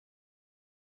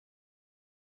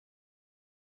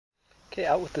Okay,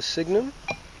 out with the Signum.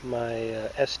 My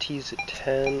ST's at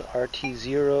 10, RT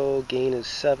 0, gain is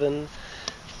 7.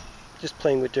 Just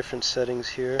playing with different settings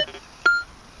here.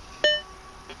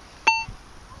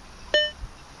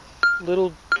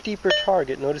 Little deeper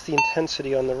target. Notice the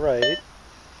intensity on the right.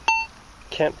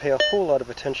 Can't pay a whole lot of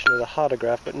attention to the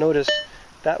hodograph, but notice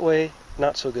that way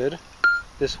not so good,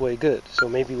 this way good. So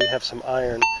maybe we have some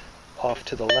iron off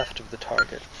to the left of the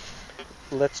target.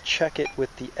 Let's check it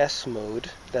with the S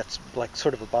mode. That's like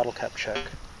sort of a bottle cap check.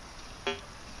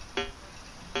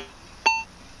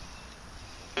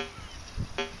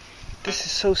 This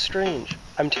is so strange.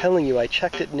 I'm telling you, I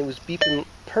checked it and it was beeping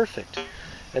perfect.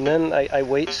 And then I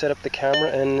wait, set up the camera,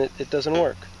 and it doesn't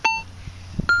work.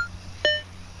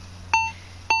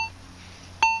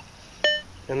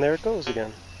 And there it goes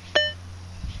again.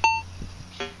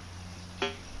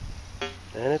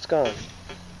 And it's gone.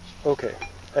 Okay,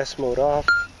 S mode off.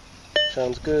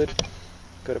 Sounds good.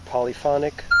 Go to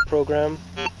polyphonic program.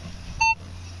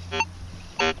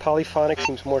 Polyphonic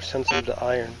seems more sensitive to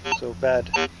iron, so bad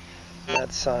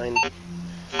sign.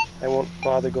 I won't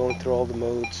bother going through all the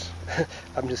modes.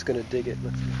 I'm just gonna dig it.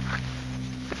 Let's see.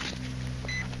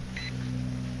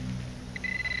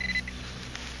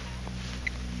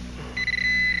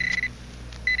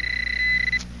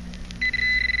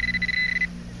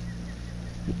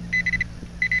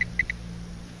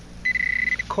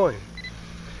 Coin.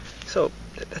 So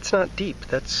that's not deep.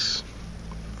 That's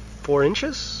 4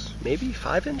 inches, maybe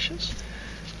 5 inches,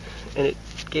 and it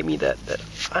gave me that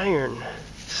iron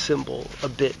symbol a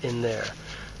bit in there.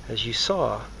 As you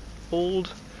saw, older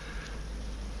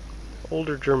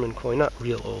German coin, not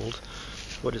real old.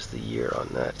 What is the year on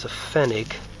that? It's a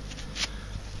Pfennig.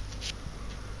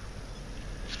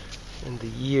 And the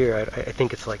year, I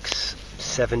think it's like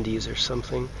 70s or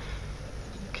something.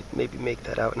 Could maybe make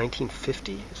that out.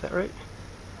 1950, is that right?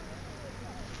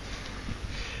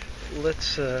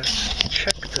 Let's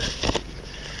check the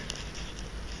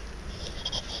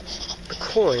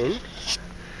coin.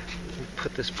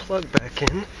 Put this plug back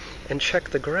in and check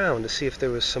the ground to see if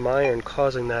there was some iron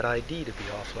causing that ID to be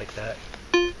off like that.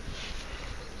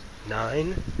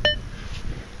 9,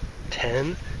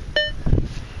 10,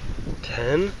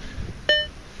 10,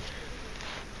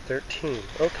 13.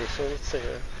 Okay, so let's say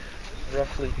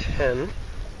roughly 10.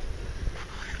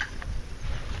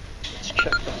 Let's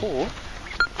check the hole.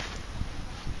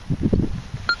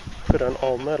 Put on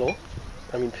all metal,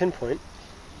 pinpoint.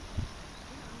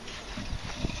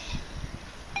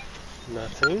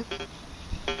 Nothing.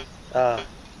 Ah,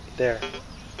 there.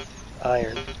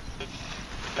 Iron.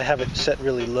 I have it set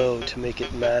really low to make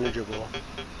it manageable.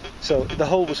 So the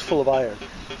hole was full of iron.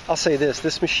 I'll say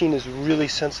this machine is really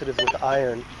sensitive with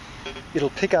iron. It'll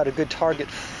pick out a good target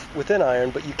within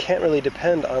iron, but you can't really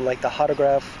depend on like the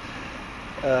hodograph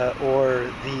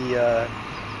or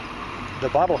the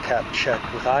bottle cap check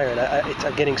with iron.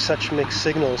 I'm getting such mixed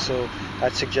signals, so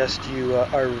I'd suggest you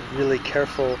are really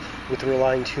careful with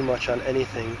relying too much on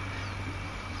anything.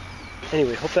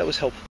 Anyway, hope that was helpful.